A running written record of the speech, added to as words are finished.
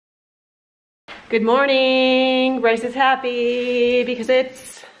Good morning. Bryce is happy because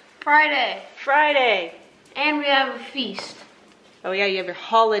it's Friday. Friday. And we have a feast. Oh yeah, you have your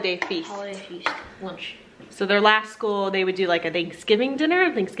holiday feast. Holiday feast. Lunch. So their last school, they would do like a Thanksgiving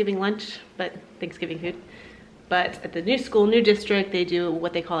dinner, Thanksgiving lunch, but Thanksgiving food. But at the new school, new district, they do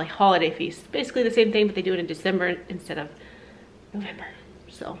what they call a holiday feast. Basically the same thing, but they do it in December instead of November.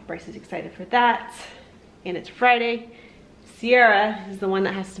 So Bryce is excited for that. And it's Friday. Sierra is the one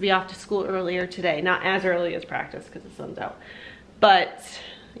that has to be off to school earlier today. Not as early as practice because the sun's out. But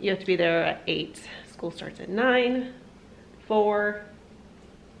you have to be there at 8. School starts at 9, 4,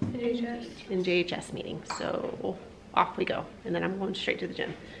 and JHS meeting. So off we go. And then I'm going straight to the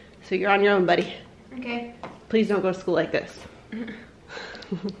gym. So you're on your own, buddy. Okay. Please don't go to school like this.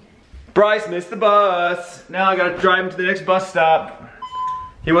 Bryce missed the bus. Now I gotta drive him to the next bus stop.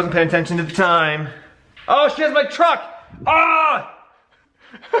 He wasn't paying attention to the time. Oh, she has my truck! Ah!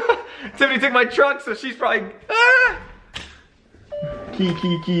 Tiffany took my truck, so she's probably, ah! Key.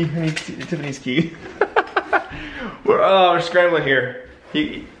 I need Tiffany's key. we're scrambling here.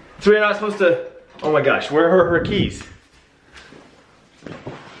 So we're not supposed to, oh my gosh, where are her keys?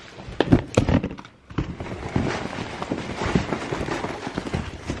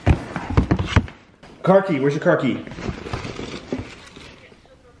 Car key, where's your car key?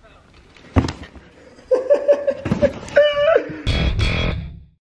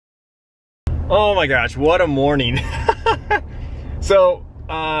 Oh my gosh, what a morning. So,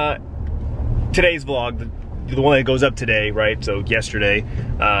 today's vlog, the one that goes up today, right? So yesterday,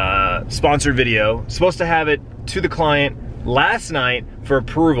 sponsored video. Supposed to have it to the client last night for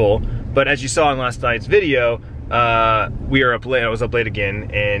approval, but as you saw in last night's video, we are up late. I was up late again,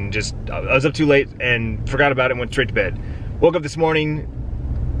 and I was up too late and forgot about it and went straight to bed. Woke up this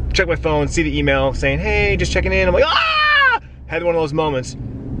morning, checked my phone, see the email saying, hey, just checking in. I'm like, ah! Had one of those moments.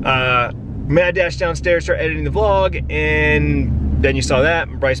 Mad dash downstairs, start editing the vlog, and then you saw that.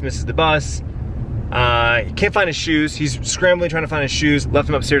 Bryce misses the bus. He can't find his shoes. He's scrambling trying to find his shoes. Left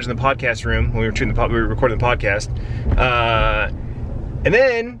them upstairs in the podcast room when we were recording the podcast. And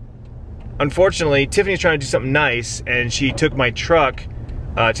then, unfortunately, Tiffany's trying to do something nice, and she took my truck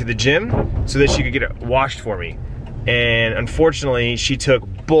to the gym so that she could get it washed for me. And unfortunately, she took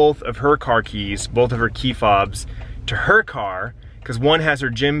both of her car keys, both of her key fobs, to her car, because one has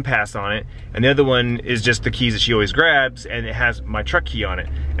her gym pass on it, and the other one is just the keys that she always grabs, and it has my truck key on it,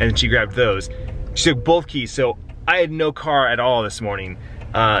 and she grabbed those. She took both keys, so I had no car at all this morning.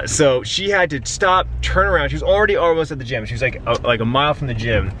 So she had to stop, turn around. She was already almost at the gym. She was like a mile from the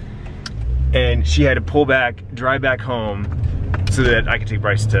gym, and she had to pull back, drive back home, so that I could take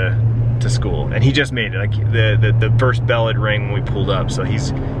Bryce to school. And he just made it. Like the first bell had rang when we pulled up, so he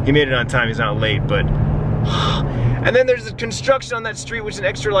made it on time. He's not late, but. And then there's a construction on that street, which is an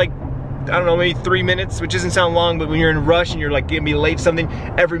extra, like, I don't know, maybe 3 minutes, which doesn't sound long, but when you're in a rush and you're like gonna be late something,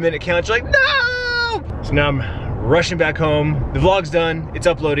 every minute counts. You're like, no! So now I'm rushing back home. The vlog's done, it's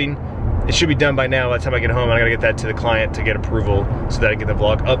uploading. It should be done by now. By the time I get home, I gotta get that to the client to get approval so that I can get the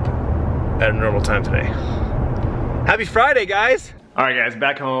vlog up at a normal time today. Happy Friday, guys! All right, guys,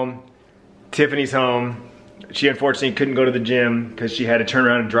 back home. Tiffany's home. She unfortunately couldn't go to the gym because she had to turn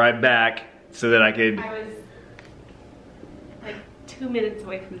around and drive back so that I could. I was like 2 minutes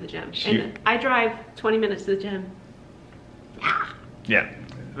away from the gym. And I drive 20 minutes to the gym. Yeah,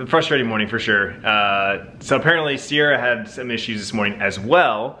 a frustrating morning for sure. So apparently Sierra had some issues this morning as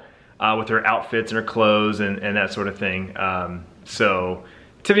well with her outfits and her clothes and that sort of thing. So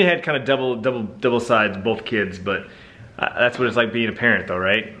Tiffany had kind of double sides, both kids, but that's what it's like being a parent though,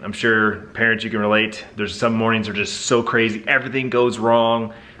 right? I'm sure parents, you can relate. There's some mornings are just so crazy. Everything goes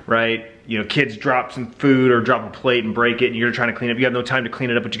wrong, right? You know, kids drop some food or drop a plate and break it, and you're trying to clean it up. You have no time to clean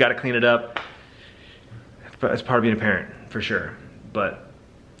it up, but you gotta clean it up. That's part of being a parent, for sure. But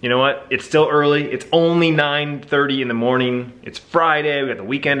you know what? It's still early. It's only 9:30 in the morning. It's Friday, we got the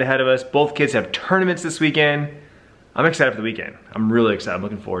weekend ahead of us. Both kids have tournaments this weekend. I'm excited for the weekend. I'm really excited, I'm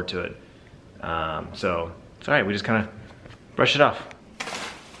looking forward to it. So it's all right, we just kind of brush it off.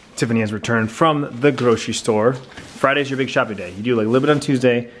 Tiffany has returned from the grocery store. Friday's your big shopping day. You do like a little bit on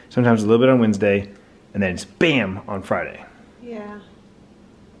Tuesday, sometimes a little bit on Wednesday, and then it's bam on Friday. Yeah.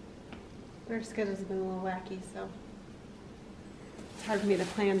 Their schedules have been a little wacky, so it's hard for me to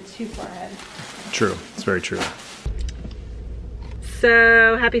plan too far ahead. True, it's very true.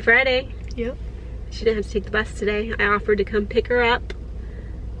 So, happy Friday. Yep. She didn't have to take the bus today. I offered to come pick her up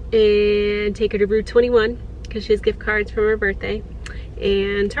and take her to Route 21 because she has gift cards from her birthday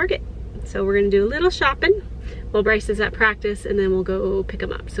and Target. So we're gonna do a little shopping while Bryce is at practice, and then we'll go pick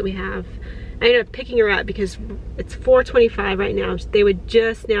him up. So we have I ended up picking her up because it's 4:25 right now. They would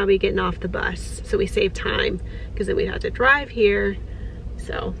just now be getting off the bus. So we saved time because then we'd have to drive here.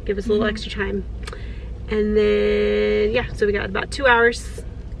 So give us a little extra time. And then, yeah, so we got about 2 hours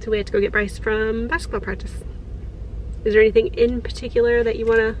till we had to go get Bryce from basketball practice. Is there anything in particular that you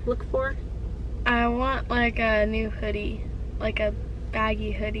want to look for? I want like a new hoodie, like a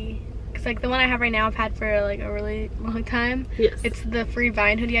baggy hoodie. Cause like the one I have right now I've had for like a really long time. Yes. It's the free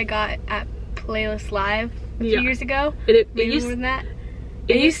Vine hoodie I got at Playlist Live a few years ago. And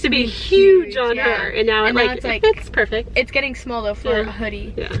it used to be huge on her, and now it's like it's perfect. It's getting small though for a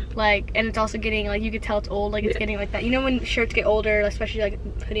hoodie. Yeah. Like, and it's also getting like, you could tell it's old. Like it's getting like that. You know when shirts get older, especially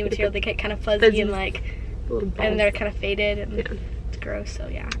like hoodie material, they get kind of fuzzy and like, and they're kind of faded and it's gross. So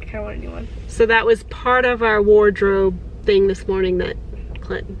yeah, I kind of want a new one. So that was part of our wardrobe thing this morning that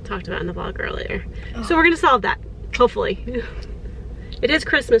Clint talked about in the vlog earlier. Oh. So we're gonna solve that, hopefully. It is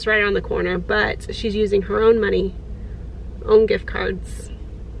Christmas right around the corner, but she's using her own money, own gift cards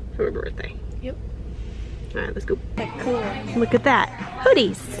for her birthday. Yep. All right, let's go. Cool. Look at that.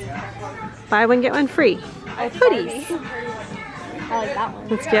 Hoodies. Buy one, get one free. Hoodies. I like that one.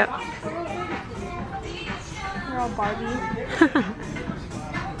 Let's go. They're all Barbie.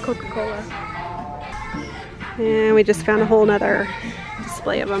 Coca-Cola. And we just found a whole nother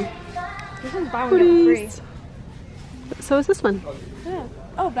display of them. This one's buy one, get one free. So is this one. Yeah.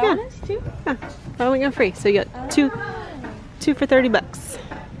 Oh, that one is too? Yeah. Buy one, get one free. So you got two for 30 bucks.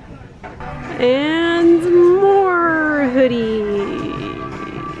 And more hoodies.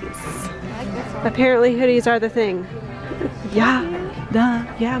 I like this one. Apparently hoodies are the thing. Yeah, duh,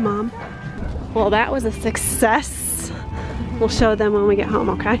 yeah, Mom. Well, that was a success. We'll show them when we get home,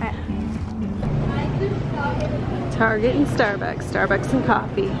 okay? Target and Starbucks. Starbucks and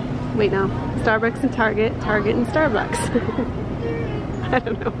coffee. Wait, no. Starbucks and Target. Target and Starbucks. I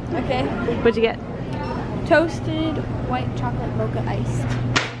don't know. Okay. What'd you get? Toasted white chocolate mocha iced.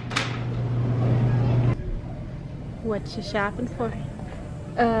 What you shopping for?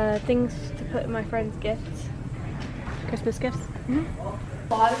 Things to put in my friend's gifts. Christmas gifts?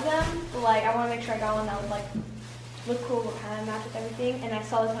 A lot of them, like I want to make sure I got one that would like look cool, would kind of match with everything. And I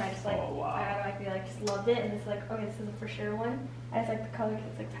saw this one, I just like, I automatically just loved it. And it's like, okay, this is a for sure one. I just like the color,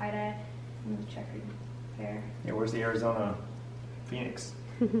 it's like tie dye and checkered hair. Yeah, where's the Arizona Phoenix?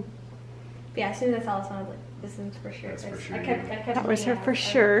 But yeah, as soon as I saw this one, I was like, this is for sure. That's for sure. I kept That was her looking at for it.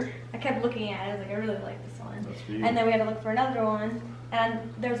 sure. I kept looking at it. I was like, I really like this one. That's for you. And then we had to look for another one.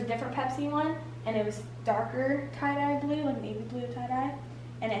 And there was a different Pepsi one, and it was darker tie-dye blue, like navy blue tie-dye.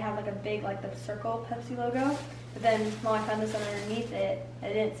 And it had like a big, like the circle Pepsi logo. But then when I found this one underneath it, I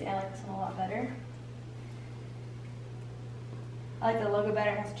didn't see. I like this one a lot better. I like the logo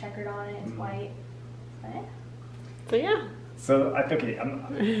better. It has checkered on it. It's white. So yeah. So I think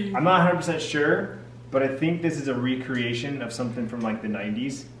I'm not 100% sure, but I think this is a recreation of something from like the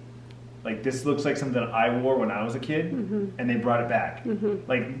 90s. Like this looks like something I wore when I was a kid, and they brought it back.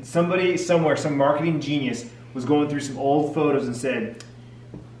 Like somebody somewhere, some marketing genius was going through some old photos and said,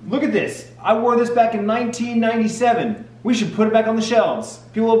 "Look at this! I wore this back in 1997. We should put it back on the shelves.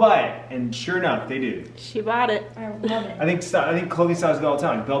 People will buy it." And sure enough, they do. She bought it. I love it. I think clothing styles do all the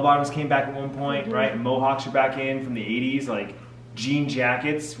time. Bell bottoms came back at one point, right? Mohawks are back in from the 80s. Like jean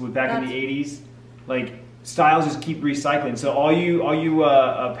jackets were back in the 80s. Like styles just keep recycling. So all you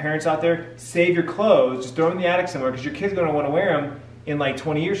parents out there, save your clothes. Just throw them in the attic somewhere because your kids are going to want to wear them in like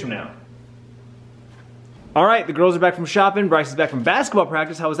 20 years from now. All right, the girls are back from shopping. Bryce is back from basketball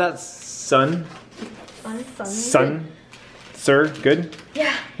practice. How was that, son? Son? Sir, good?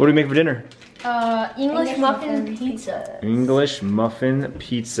 Yeah. What do we make for dinner? English muffin pizza. English muffin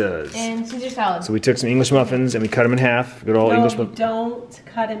pizzas. And Caesar salad. So we took some English muffins and we cut them in half. Good old English muffins. Don't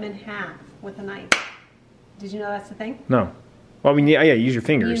cut them in half with a knife. Did you know that's the thing? No. Well, I mean, yeah, use your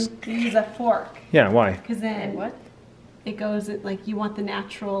fingers. You use a fork. Yeah, why? Because then What? it goes like you want the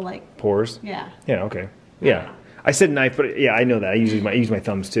natural like. Pores? Yeah. Yeah, okay. Yeah. I said knife, but yeah, I know that. I use my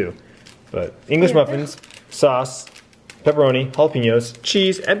thumbs too. But English muffins, sauce, pepperoni, jalapenos,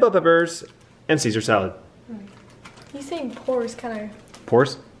 cheese, and bell peppers, and Caesar salad. You saying pores kind of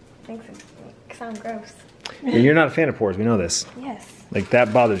Pores? makes it sound gross. Yeah, you're not a fan of pores. We know this. Yes. Like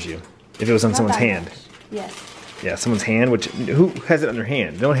that bothers you. If it was on someone's that hand. much. Yes. Yeah, someone's hand. Which who has it on their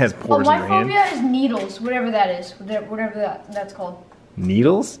hand? No one has pores Oh, in my their hand. phobia is needles, whatever that is, whatever that's called.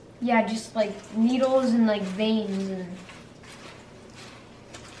 Needles? Yeah, just like needles and like veins and.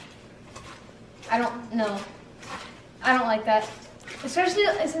 I don't know. I don't like that. Especially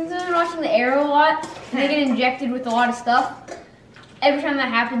since I've been watching The Arrow a lot, and they get injected with a lot of stuff. Every time that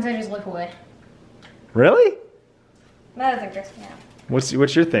happens, I just look away. Really? That doesn't gross me out. What's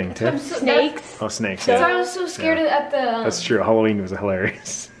your thing, Tiff? Snakes. Oh, snakes. So Yeah. I was so scared at the. That's true. Halloween was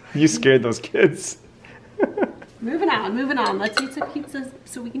hilarious. You scared those kids. Moving on. Let's eat some pizzas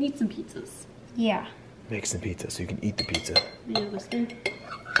so we can eat some pizzas. Yeah. Make some pizza so you can eat the pizza. Are you listening?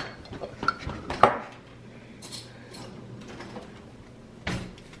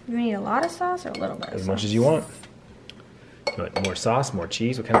 You need a lot of sauce or a little bit? As much as you want. You want more sauce, more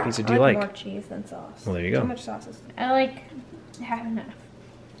cheese? What kind of pizza do you like? More cheese than sauce. Well, there you go. Too much sauce is. I like half enough.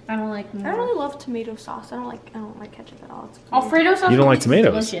 I don't like more. I don't really love tomato sauce. I don't like ketchup at all. It's Alfredo sauce. You don't like is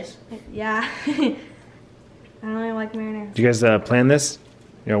tomatoes? Delicious. yeah. I don't really like marinara. Did you guys plan this?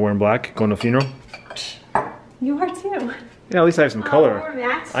 You're all wearing black, going to a funeral? You are too. Yeah, at least I have some color. we're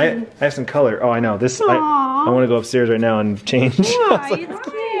matching. I have some color. Oh, I know. This. I want to go upstairs right now and change. It's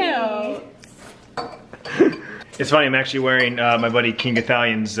cute. It's funny. I'm actually wearing my buddy King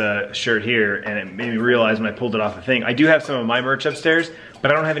Italian's shirt here, and it made me realize when I pulled it off the thing. I do have some of my merch upstairs,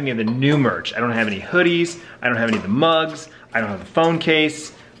 but I don't have any of the new merch. I don't have any hoodies. I don't have any of the mugs. I don't have the phone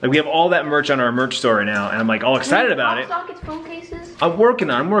case. Like, we have all that merch on our merch store right now, and I'm like all excited about it. Stock its phone cases. I'm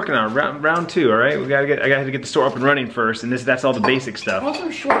working on round 2. All right, I gotta get the store up and running first, and that's all the basic I stuff. want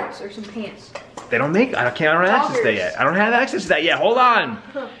some shorts or some pants. They don't make. I don't have access to that yet. I don't have access to that yet. Hold on.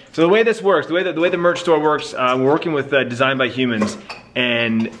 So the way this works, the way the merch store works, we're working with Design by Humans,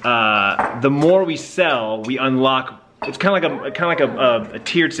 and the more we sell, we unlock. It's kind of like a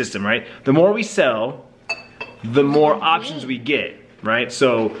tiered system, right? The more we sell, the more options we get, right?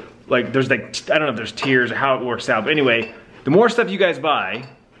 So like there's like, I don't know if there's tiers or how it works out, but anyway, the more stuff you guys buy,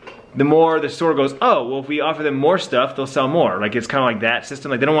 the more the store goes, oh, well, if we offer them more stuff, they'll sell more. Like, it's kind of like that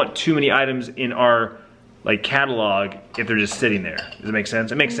system. Like, they don't want too many items in our like catalog if they're just sitting there. Does it make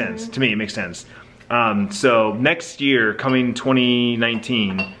sense? It makes sense. To me, it makes sense. So next year, coming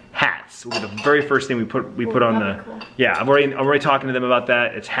 2019, hats will be the very first thing we put on the. Cool. Yeah, I'm already talking to them about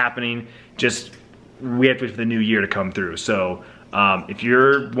that. It's happening. Just we have to wait for the new year to come through. So if you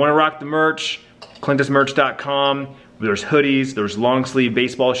want to rock the merch, Clintus.tv. There's hoodies, there's long sleeve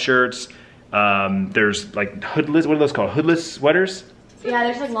baseball shirts, there's like hoodless, what are those called? Hoodless sweaters? Yeah,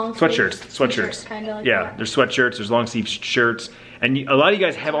 there's like long Sweatshirts. Kind of like yeah, that. There's sweatshirts, there's long sleeve shirts. And a lot of you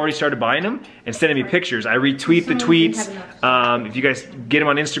guys have already started buying them and sending me pictures. I retweet the tweets. If you guys get them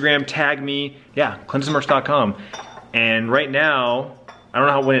on Instagram, tag me. Yeah, ClintusMerch.com. And right now, I don't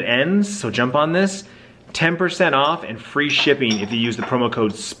know when it ends, so jump on this. 10% off and free shipping if you use the promo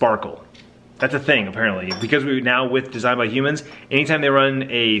code SPARKLE. That's a thing, apparently. Because we're now with Design by Humans, anytime they run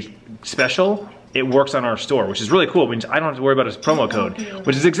a special, it works on our store, which is really cool. I don't have to worry about a promo code,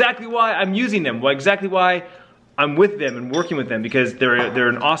 which is exactly why I'm using them. Exactly why I'm with them and working with them, because they're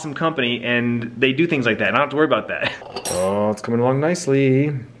an awesome company and they do things like that. I don't have to worry about that. Oh, it's coming along nicely.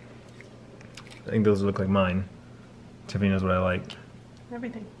 I think those look like mine. Tiffany knows what I like.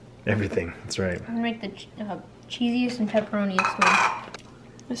 Everything. Everything, that's right. I'm gonna make the cheesiest and pepperoniest one.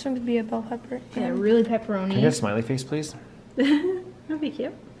 This one could be a bell pepper. Yeah, really pepperoni. Can I get a smiley face, please? That'd be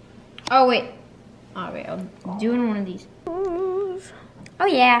cute. Oh wait. Oh wait, I'm doing one of these. Oh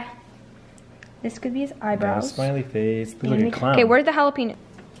yeah. This could be his Got a eyebrows. smiley face. Looks like a clown. Okay, where's the jalapeno?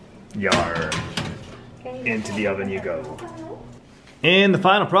 Yar. Into the oven you go. And the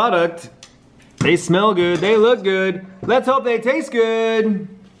final product. They smell good, they look good. Let's hope they taste good.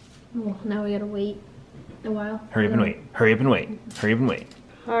 Oh, now we gotta wait a while. Hurry up and wait, hurry up and wait, hurry up and wait.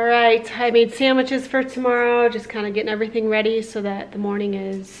 All right, I made sandwiches for tomorrow, just kind of getting everything ready so that the morning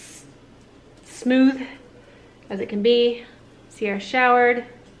is smooth as it can be. Sierra showered.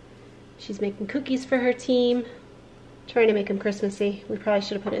 She's making cookies for her team. Trying to make them Christmassy. We probably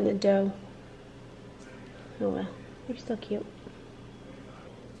should have put it in the dough. Oh well, they're still cute.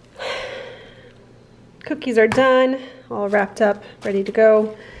 Cookies are done, all wrapped up, ready to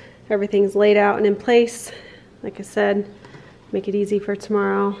go. Everything's laid out and in place. Like I said, make it easy for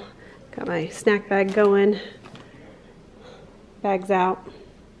tomorrow. Got my snack bag going. Bags out.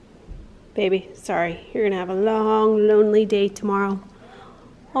 Baby, sorry, you're gonna have a long, lonely day tomorrow.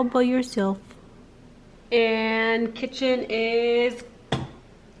 All by yourself. And kitchen is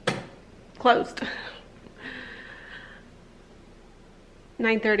closed.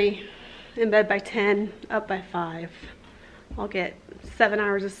 9:30. In bed by 10, up by 5. I'll get 7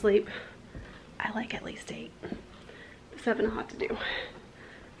 hours of sleep. I like at least 8. 7 I'll have to do.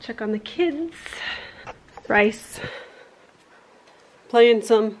 Check on the kids. Rice. Playing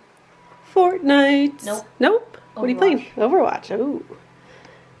some Fortnite. Nope. Nope. What are you playing? Overwatch. Ooh.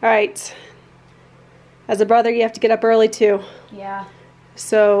 Alright. As a brother, you have to get up early too. Yeah.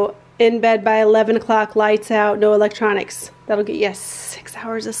 So, in bed by 11 o'clock, lights out, no electronics. That'll get you 6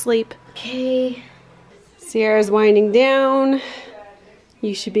 hours of sleep. Okay. Sierra's winding down.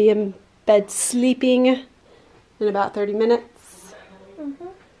 You should be in bed sleeping in about 30 minutes.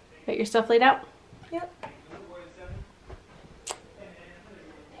 Get your stuff laid out? Yep.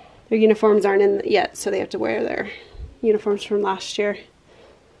 Their uniforms aren't in yet, so they have to wear their uniforms from last year.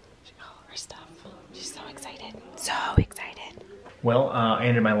 She got all of her stuff. She's so excited. So excited. Well, I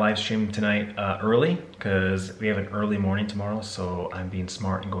ended my live stream tonight early because we have an early morning tomorrow, so I'm being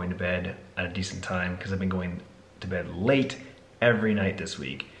smart and going to bed at a decent time because I've been going to bed late every night this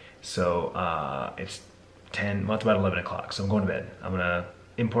week. So it's 10, well, it's about 11 o'clock, so I'm going to bed. I'm gonna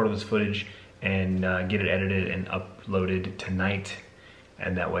import all this footage and get it edited and uploaded tonight.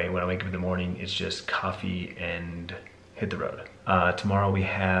 And that way, when I wake up in the morning, it's just coffee and hit the road. Tomorrow we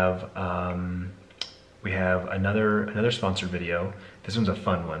have another sponsored video. This one's a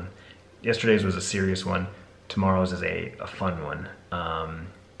fun one. Yesterday's was a serious one. Tomorrow's is a fun one.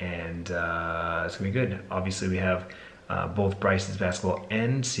 It's gonna be good. Obviously we have both Bryson's basketball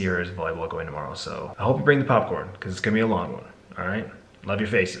and Sierra's volleyball going tomorrow. So I hope you bring the popcorn because it's gonna be a long one. All right? Love your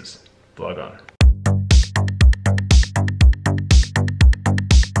faces. Vlog on.